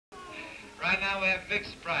Right now we have big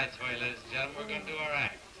surprise for you, ladies and gentlemen. We're going to do our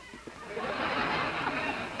act.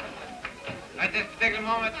 At this particular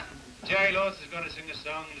moment, Jerry Lewis is going to sing a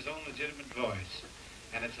song in his own legitimate voice.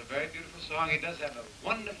 And it's a very beautiful song. He does have a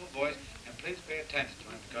wonderful voice. And please pay attention to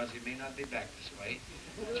him because he may not be back this way.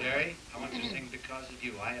 Jerry, I want you to sing Because of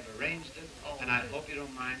You. I have arranged it, and I hope you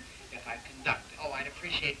don't mind if I conduct it. Oh, I'd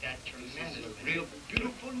appreciate that tremendously. This is a real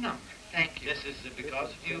beautiful number. Thank you. This is Because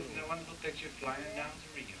of You from the wonderful picture Flying Down to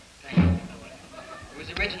Rio. Thank you. It was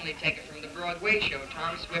originally taken from the Broadway show,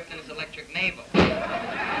 Tom Swift and his Electric Mabel.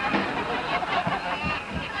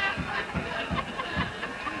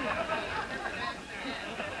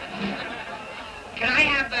 Can I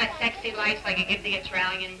have that sexy lights like I give the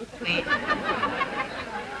Australian, please?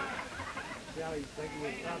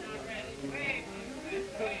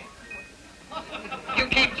 You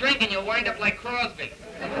keep drinking, you'll wind up like Crosby.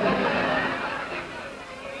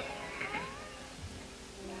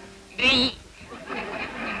 Me.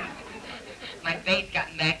 My face got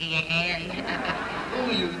in the back of your hand.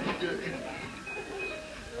 Oh, you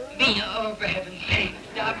me, oh, for heaven's sake,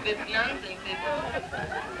 stop this nonsense.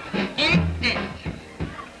 It's instant.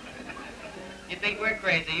 You think we're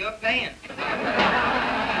crazy? You're paying.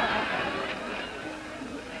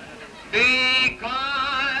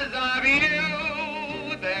 Because of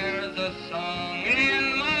you, there's a song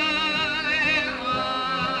in my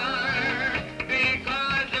heart.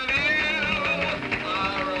 Because of you,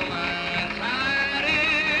 our romance had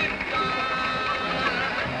its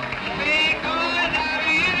start. Because of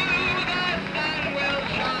you, the sun will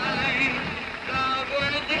shine. The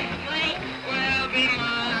words it will be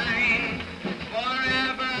mine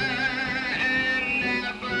forever and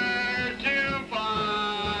never to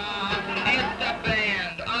part. It's the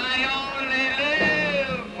band. I only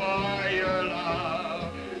live for your love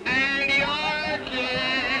and your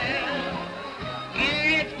kiss.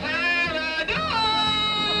 It's paradise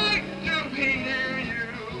to be near you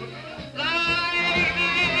like this.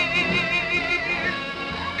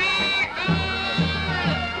 Because of you,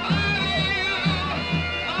 my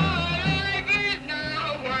life is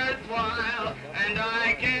now worthwhile, and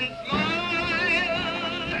I can smile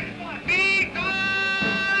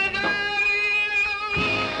because of you.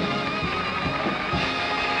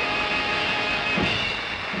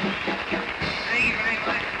 Thank you very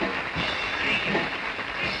much. Thank you.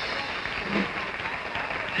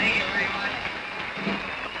 Thank you very much.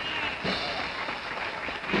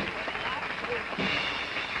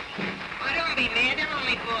 Oh, don't be mad. They're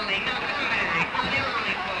only fooling. No, come back. Oh, they're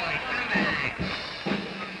only fooling. Come back.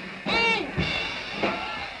 Oh!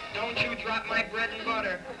 Don't you drop my bread and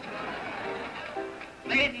butter.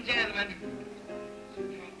 Ladies and gentlemen.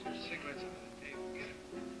 Cigarettes on the table. Get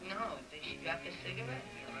 'em. No, did she got the cigarette?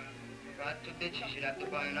 God forbid she should have to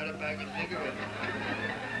buy another pack of cigarettes.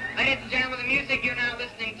 Ladies and gentlemen, the music you're now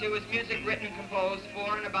listening to is music written and composed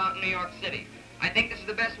for and about New York City. I think this is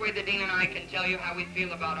the best way that Dean and I can tell you how we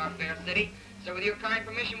feel about our fair city. So with your kind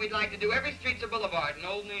permission, we'd like to do every streets or boulevard in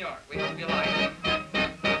old New York. We hope you like it.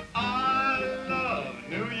 I love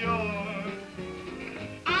New York.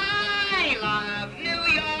 I love New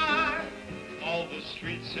York. All the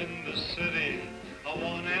streets in the city are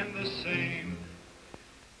one and the same.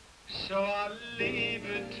 So I'll leave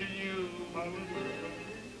it to you.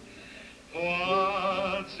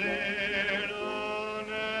 What's it on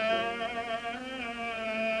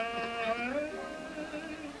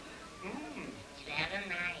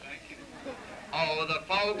Oh, the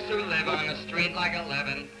folks who live on a street like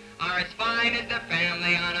 11 are as fine as the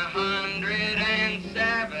family on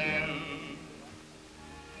 107.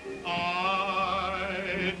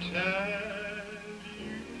 I tell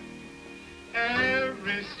you,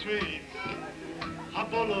 every street's a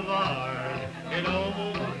boulevard in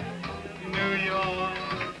old New York.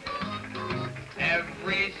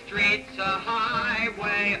 Every street's a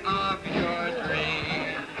highway of your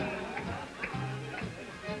dreams.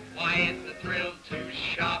 Why, it's the thrill to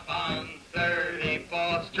shop on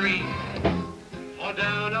 34th Street. Or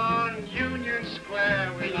down on Union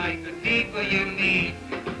Square, we like The deeper you meet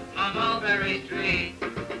on Mulberry Street.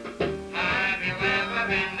 Have you ever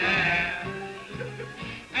been there?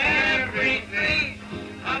 Every street's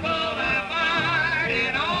a boulevard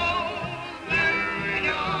in old New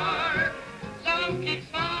York. So keep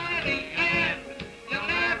smiling and you'll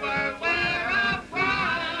never wear a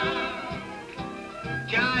frown.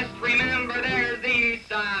 Just remember there's the east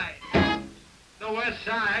side, the west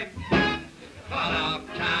side. full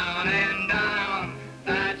uptown and down.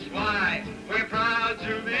 That's why we're proud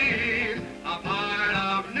to be a part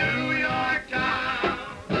of New York town.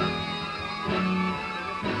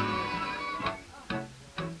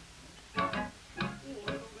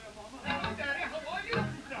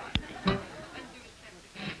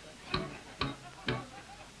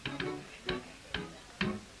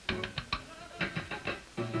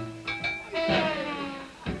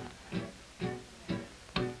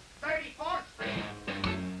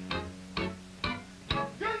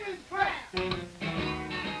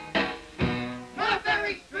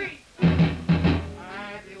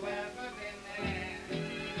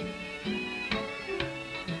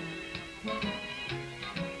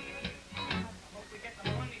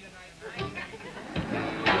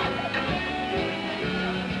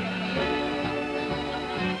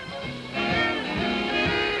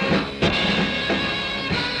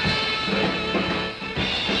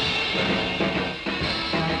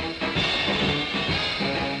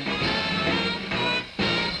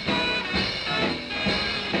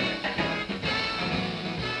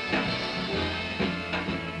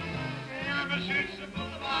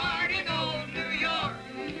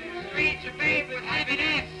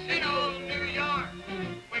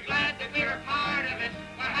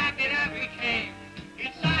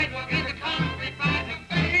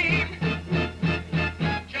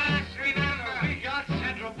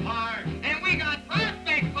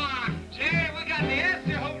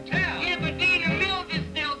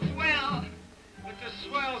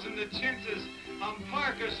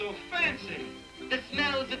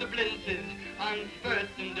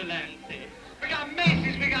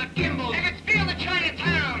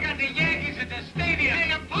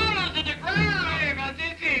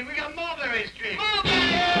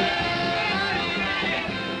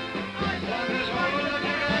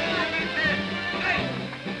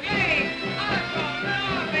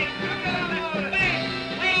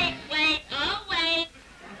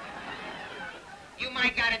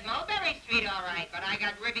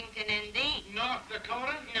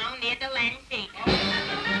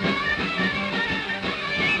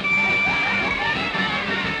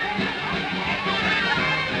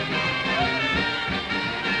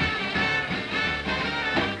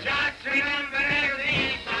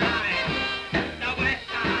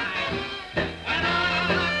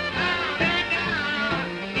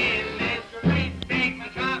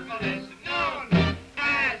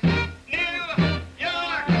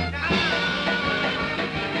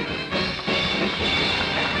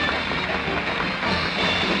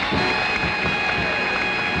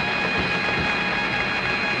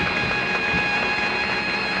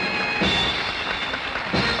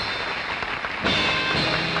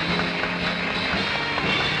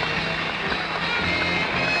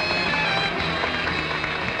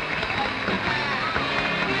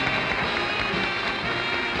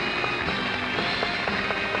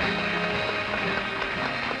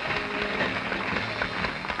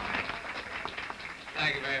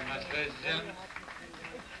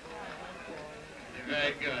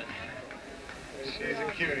 good. She's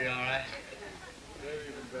a cutie, all right.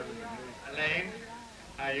 Elaine,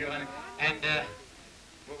 how are you, honey? And,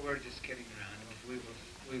 we're just kidding around. If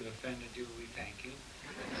we've offended you, we thank you.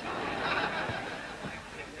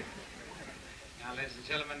 Now, ladies and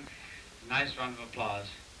gentlemen, nice round of applause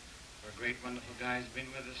for a great, wonderful guy. He's been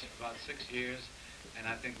with us for about 6 years, and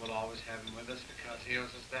I think we'll always have him with us because he owes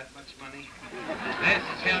us that much money. Ladies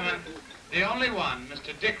and gentlemen, the only one,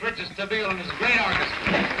 Mr. Dick Richards Stabile and his great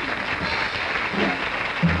orchestra.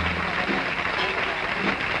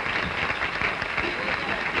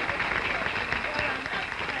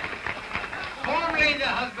 Formerly the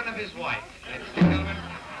husband of his wife, ladies and gentlemen.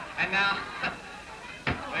 And now,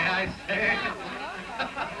 may I say,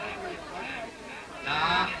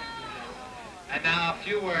 now a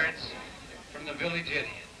few words from the village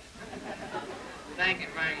idiot. Thank you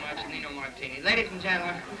very much, Nino Martini. Ladies and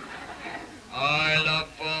gentlemen, I love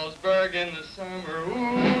Fallsburg in the summer,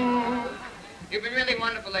 ooh. You've been really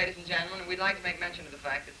wonderful, ladies and gentlemen, and we'd like to make mention of the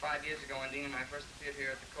fact that 5 years ago, when Dean and I first appeared here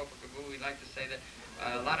at the Copacabana, we'd like to say that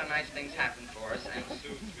a lot of nice things happened for us, and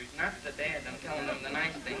not the bad, I'm telling them the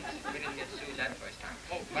nice things. We didn't get sued that first time.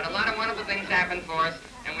 But a lot of wonderful things happened for us,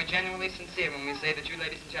 and we're genuinely sincere when we say that you,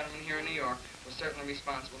 ladies and gentlemen, here in New York, were certainly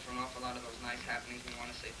responsible for an awful lot of those nice happenings. We want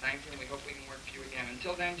to say thank you, and we hope we can work for you again.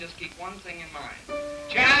 Until then, just keep one thing in mind.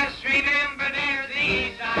 Just remember there's the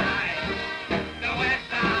east side, the west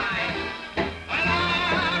side,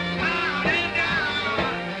 uptown and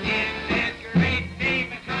down, in this great big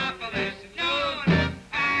metropolis known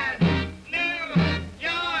as New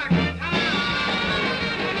York East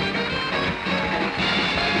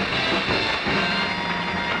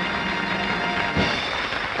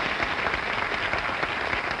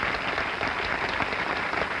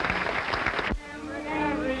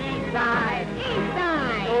side,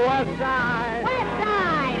 west side,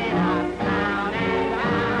 and uptown and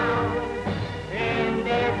down. In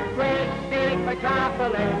this great big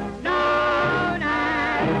metropolis.